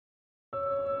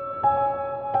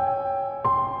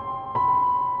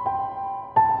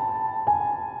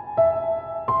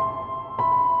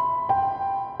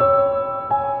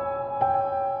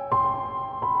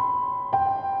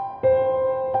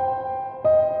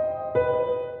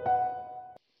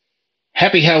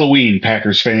Happy Halloween,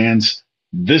 Packers fans.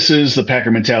 This is the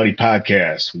Packer Mentality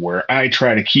Podcast, where I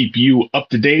try to keep you up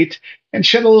to date and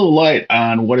shed a little light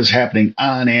on what is happening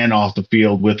on and off the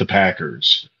field with the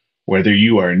Packers. Whether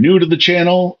you are new to the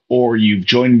channel or you've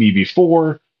joined me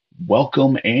before,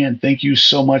 welcome and thank you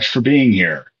so much for being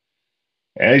here.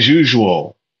 As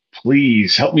usual,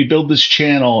 please help me build this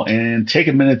channel and take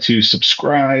a minute to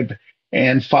subscribe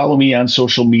and follow me on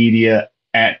social media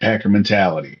at Packer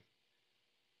Mentality.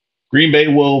 Green Bay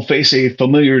will face a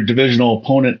familiar divisional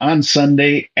opponent on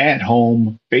Sunday at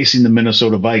home, facing the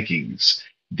Minnesota Vikings.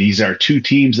 These are two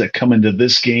teams that come into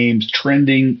this game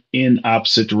trending in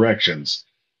opposite directions.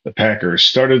 The Packers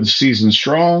started the season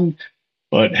strong,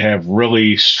 but have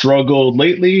really struggled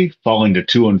lately, falling to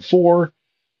 2-4.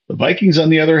 The Vikings, on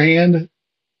the other hand,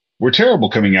 were terrible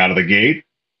coming out of the gate,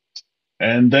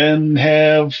 and then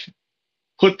have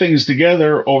put things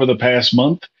together over the past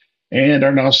month and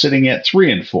are now sitting at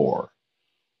 3-4.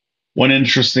 One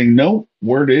interesting note,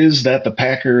 word is that the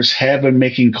Packers have been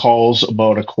making calls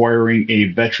about acquiring a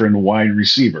veteran wide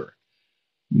receiver.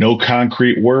 No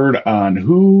concrete word on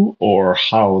who or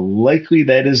how likely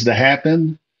that is to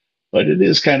happen, but it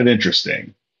is kind of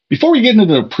interesting. Before we get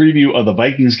into the preview of the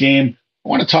Vikings game, I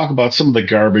want to talk about some of the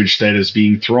garbage that is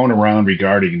being thrown around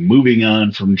regarding moving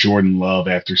on from Jordan Love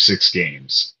after 6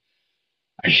 games.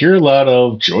 I hear a lot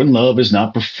of Jordan Love is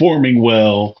not performing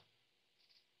well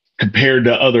compared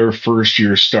to other first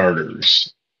year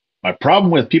starters. My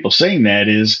problem with people saying that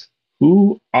is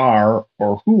who are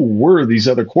or who were these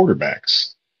other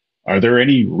quarterbacks? Are there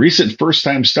any recent first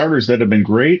time starters that have been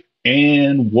great?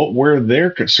 And what were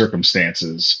their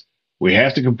circumstances? We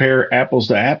have to compare apples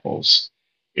to apples.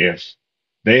 If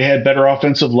they had better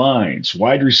offensive lines,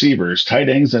 wide receivers, tight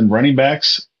ends, and running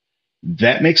backs,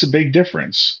 that makes a big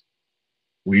difference.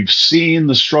 We've seen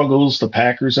the struggles the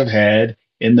Packers have had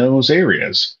in those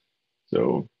areas.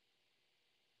 So,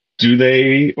 do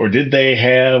they or did they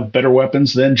have better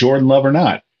weapons than Jordan Love or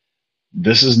not?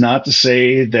 This is not to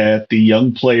say that the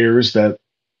young players on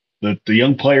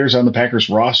the Packers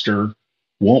roster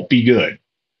won't be good,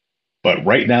 but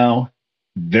right now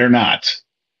they're not.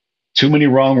 Too many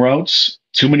wrong routes,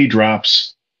 too many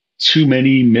drops, too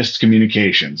many missed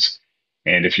communications,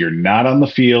 and if you're not on the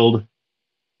field,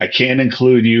 I can't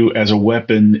include you as a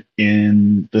weapon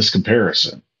in this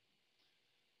comparison.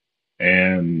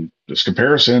 And this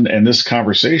comparison and this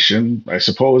conversation, I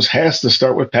suppose, has to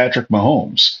start with Patrick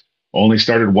Mahomes. Only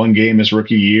started 1 game his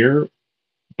rookie year,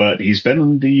 but he's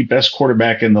been the best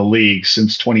quarterback in the league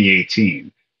since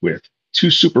 2018, with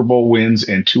 2 Super Bowl wins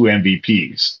and 2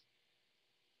 MVPs.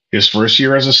 His first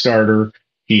year as a starter,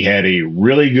 he had a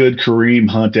really good Kareem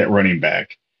Hunt at running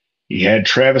back. He had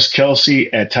Travis Kelce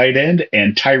at tight end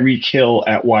and Tyreek Hill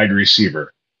at wide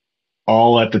receiver,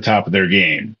 all at the top of their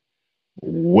game.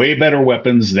 Way better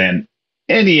weapons than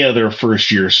any other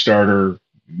first-year starter,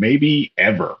 maybe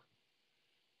ever.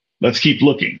 Let's keep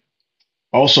looking.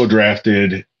 Also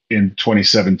drafted in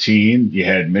 2017, you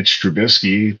had Mitch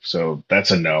Trubisky, so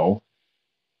that's a no.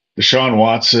 Deshaun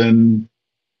Watson,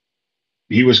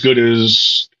 he was good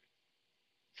his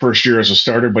first year as a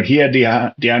starter, but he had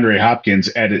DeAndre Hopkins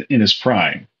in his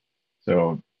prime,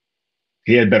 so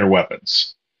he had better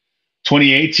weapons.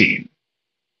 2018,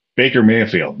 Baker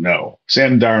Mayfield, no.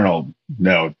 Sam Darnold,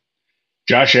 no.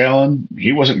 Josh Allen,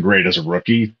 he wasn't great as a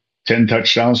rookie. 10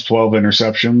 touchdowns, 12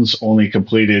 interceptions, only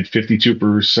completed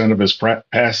 52% of his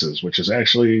passes, which is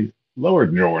actually lower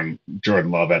than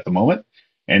Jordan Love at the moment.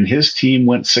 And his team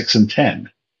went 6-10.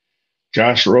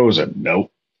 Josh Rosen,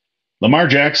 nope. Lamar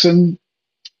Jackson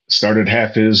started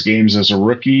half his games as a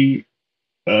rookie,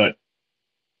 but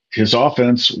his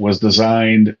offense was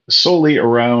designed solely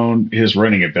around his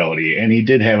running ability, and he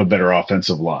did have a better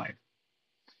offensive line,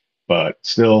 but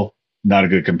still not a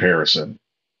good comparison.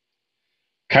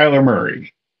 Kyler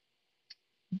Murray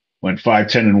went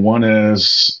 5-10-1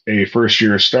 as a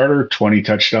first-year starter, 20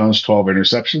 touchdowns, 12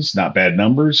 interceptions, not bad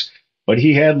numbers, but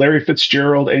he had Larry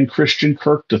Fitzgerald and Christian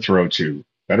Kirk to throw to,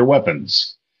 better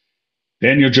weapons.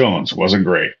 Daniel Jones wasn't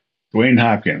great. Dwayne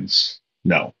Hopkins,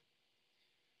 no.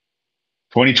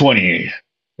 2020,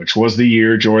 which was the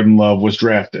year Jordan Love was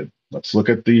drafted. Let's look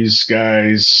at these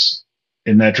guys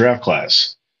in that draft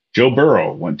class. Joe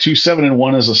Burrow went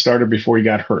 2-7-1 as a starter before he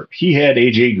got hurt. He had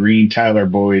A.J. Green, Tyler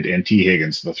Boyd, and T.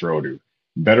 Higgins to throw to.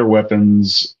 Better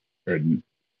weapons and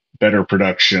better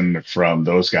production from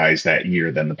those guys that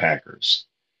year than the Packers.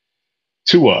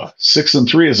 Tua,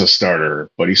 6-3 as a starter,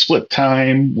 but he split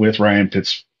time with Ryan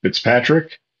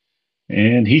Fitzpatrick,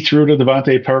 and he threw to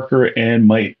Devontae Parker and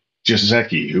Mike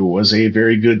Gesicki, who was a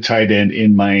very good tight end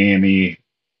in Miami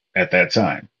at that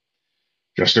time.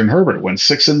 Justin Herbert went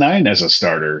 6-9 as a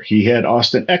starter. He had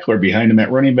Austin Eckler behind him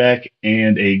at running back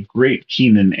and a great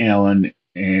Keenan Allen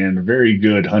and very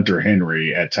good Hunter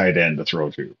Henry at tight end to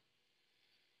throw to.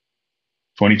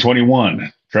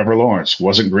 2021, Trevor Lawrence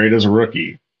wasn't great as a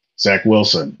rookie. Zach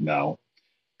Wilson, no.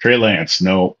 Trey Lance,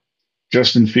 no.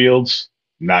 Justin Fields,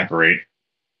 not great.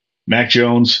 Mac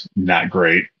Jones, not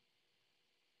great.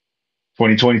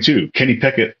 2022, Kenny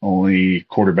Pickett, only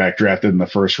quarterback drafted in the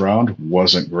first round,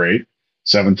 wasn't great.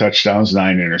 7 touchdowns,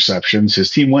 9 interceptions. His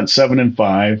team went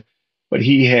 7-5, but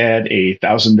he had a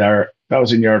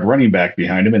 1,000-yard running back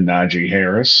behind him in Najee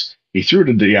Harris. He threw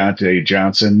to Deontay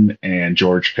Johnson and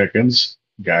George Pickens,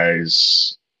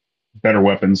 guys better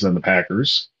weapons than the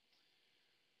Packers.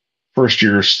 First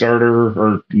year starter,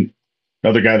 or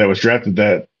another guy that was drafted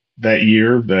that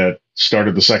year that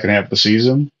started the second half of the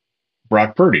season,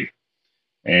 Brock Purdy.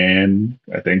 And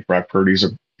I think Brock Purdy's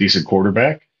a decent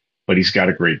quarterback, but he's got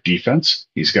a great defense.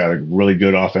 He's got a really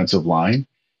good offensive line.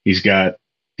 He's got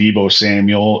Deebo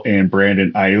Samuel and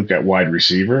Brandon Ayuk at wide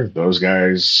receiver. Those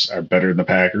guys are better than the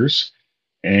Packers.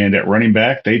 And at running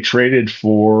back, they traded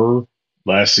for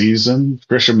last season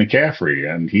Christian McCaffrey,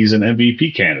 and he's an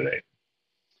MVP candidate.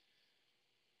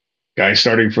 Guy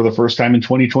starting for the first time in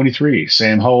 2023,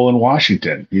 Sam Howell in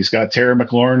Washington. He's got Terry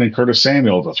McLaurin and Curtis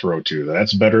Samuel to throw to.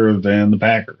 That's better than the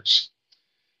Packers.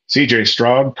 CJ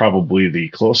Stroud, probably the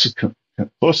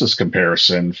closest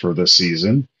comparison for this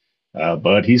season,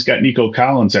 but he's got Nico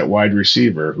Collins at wide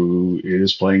receiver, who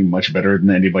is playing much better than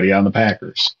anybody on the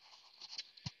Packers.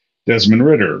 Desmond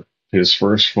Ridder, his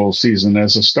first full season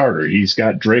as a starter. He's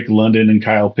got Drake London and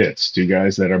Kyle Pitts, 2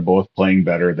 guys that are both playing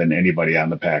better than anybody on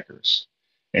the Packers.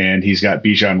 And he's got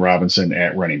Bijan Robinson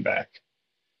at running back.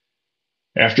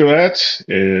 After that,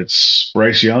 it's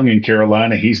Bryce Young in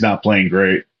Carolina. He's not playing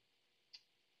great.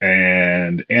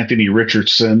 And Anthony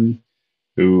Richardson,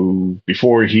 who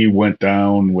before he went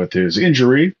down with his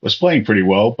injury was playing pretty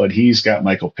well, but he's got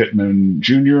Michael Pittman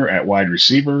Jr. at wide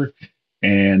receiver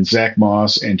and Zach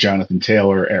Moss and Jonathan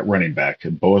Taylor at running back,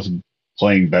 both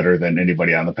playing better than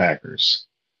anybody on the Packers.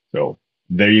 So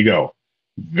there you go.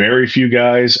 Very few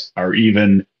guys are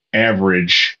even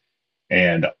average,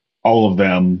 and all of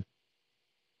them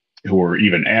who are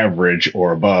even average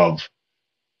or above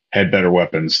had better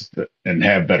weapons and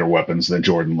have better weapons than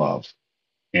Jordan Love.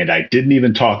 And I didn't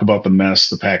even talk about the mess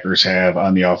the Packers have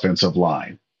on the offensive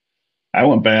line. I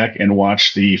went back and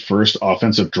watched the first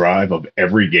offensive drive of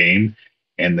every game,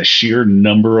 and the sheer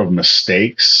number of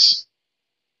mistakes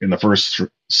in the first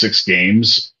 6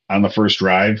 games on the first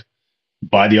drive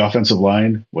by the offensive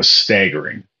line was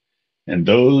staggering. And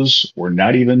those were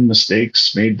not even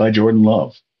mistakes made by Jordan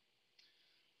Love.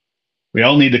 We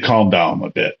all need to calm down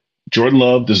a bit. Jordan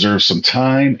Love deserves some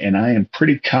time, and I am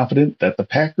pretty confident that the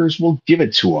Packers will give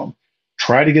it to him.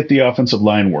 Try to get the offensive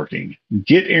line working.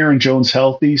 Get Aaron Jones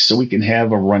healthy so we can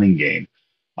have a running game.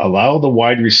 Allow the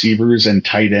wide receivers and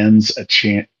tight ends a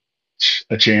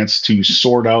chance to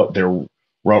sort out their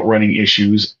route running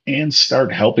issues and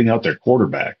start helping out their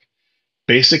quarterback.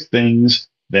 Basic things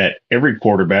that every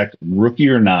quarterback, rookie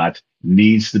or not,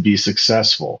 needs to be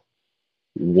successful.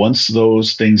 Once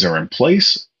those things are in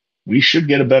place, we should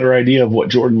get a better idea of what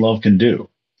Jordan Love can do.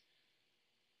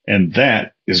 And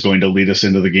that is going to lead us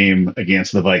into the game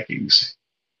against the Vikings.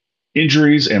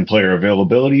 Injuries and player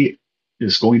availability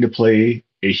is going to play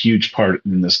a huge part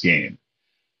in this game.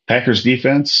 Packers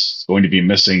defense is going to be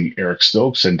missing Eric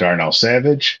Stokes and Darnell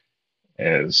Savage,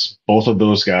 as both of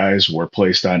those guys were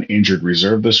placed on injured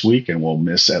reserve this week and will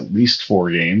miss at least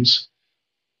 4 games.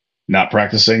 Not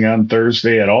practicing on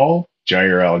Thursday at all,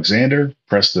 Jair Alexander,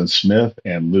 Preston Smith,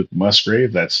 and Luke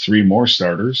Musgrave. That's 3 more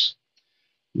starters.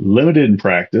 Limited in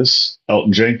practice,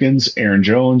 Elton Jenkins, Aaron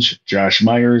Jones, Josh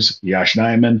Myers, Yosh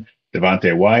Nijman,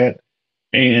 Devontae Wyatt,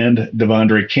 and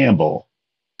Devondre Campbell.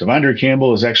 Devondre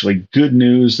Campbell is actually good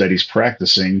news that he's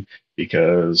practicing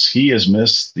because he has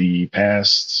missed the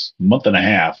past month and a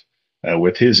half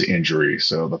with his injury.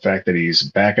 So the fact that he's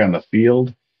back on the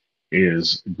field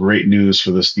is great news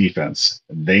for this defense.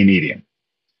 They need him.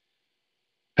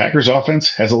 Packers offense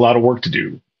has a lot of work to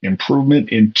do. Improvement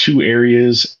in 2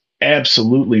 areas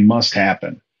absolutely must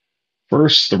happen.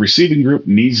 First, the receiving group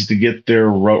needs to get their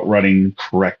route running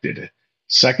corrected.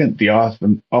 Second, the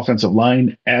offensive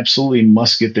line absolutely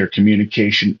must get their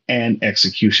communication and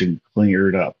execution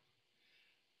cleared up.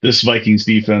 This Vikings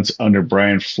defense under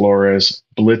Brian Flores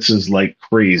blitzes like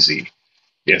crazy.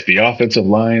 If the offensive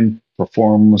line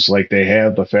performs like they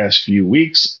have the past few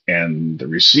weeks and the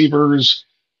receivers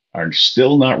are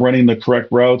still not running the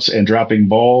correct routes and dropping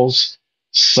balls,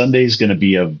 Sunday's going to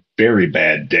be a very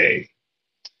bad day.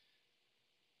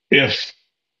 If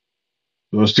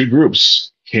those 2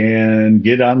 groups can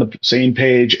get on the same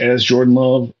page as Jordan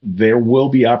Love, there will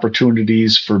be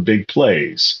opportunities for big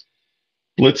plays.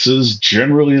 Blitzes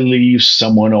generally leave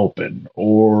someone open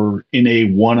or in a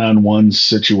one on one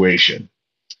situation.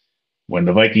 When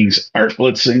the Vikings aren't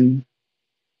blitzing,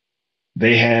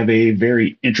 they have a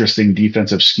very interesting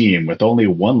defensive scheme with only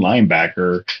one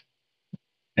linebacker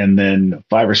and then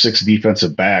five or six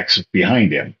defensive backs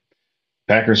behind him.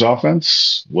 Packers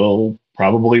offense will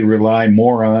probably rely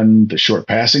more on the short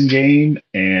passing game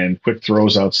and quick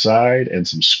throws outside and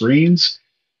some screens,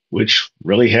 which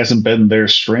really hasn't been their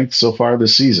strength so far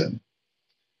this season.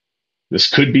 This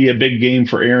could be a big game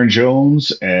for Aaron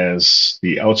Jones as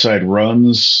the outside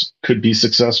runs could be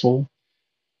successful,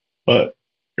 but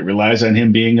it relies on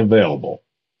him being available.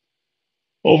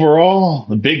 Overall,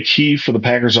 the big key for the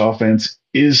Packers offense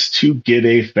is to get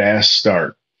a fast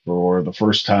start for the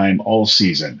first time all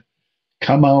season.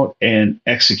 Come out and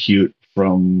execute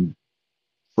from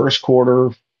first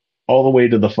quarter all the way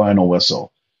to the final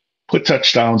whistle. Put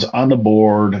touchdowns on the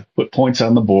board, put points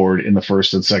on the board in the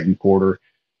first and second quarter.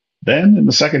 Then in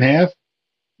the second half,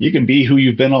 you can be who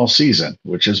you've been all season,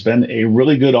 which has been a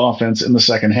really good offense in the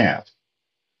second half.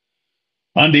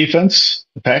 On defense,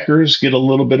 the Packers get a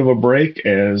little bit of a break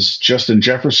as Justin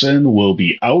Jefferson will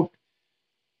be out.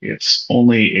 It's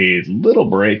only a little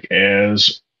break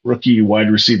as rookie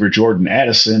wide receiver Jordan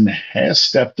Addison has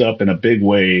stepped up in a big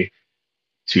way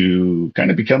to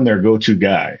kind of become their go-to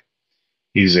guy.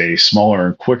 He's a smaller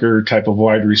and quicker type of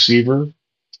wide receiver.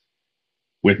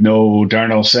 With no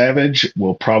Darnell Savage,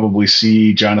 we'll probably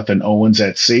see Jonathan Owens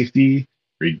at safety,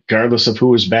 regardless of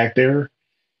who is back there.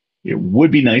 It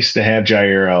would be nice to have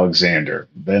Jair Alexander.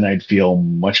 Then I'd feel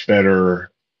much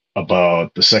better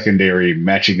about the secondary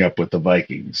matching up with the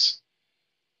Vikings.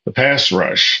 The pass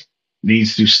rush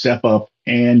needs to step up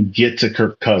and get to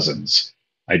Kirk Cousins.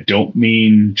 I don't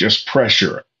mean just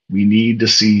pressure. We need to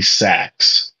see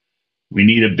sacks. We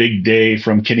need a big day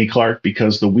from Kenny Clark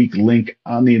because the weak link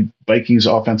on the Vikings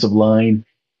offensive line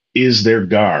is their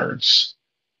guards.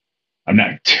 I'm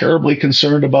not terribly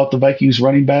concerned about the Vikings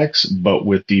running backs, but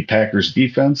with the Packers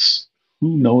defense,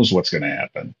 who knows what's going to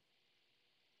happen.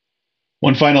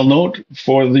 One final note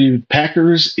for the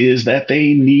Packers is that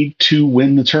they need to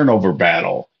win the turnover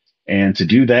battle. And to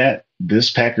do that,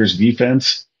 this Packers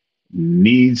defense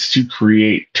needs to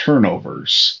create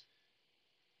turnovers.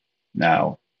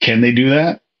 Now, can they do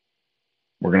that?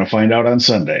 We're going to find out on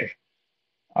Sunday.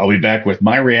 I'll be back with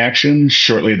my reaction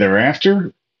shortly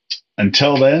thereafter.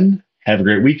 Until then, have a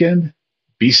great weekend,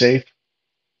 be safe,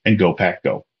 and go Pack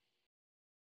Go.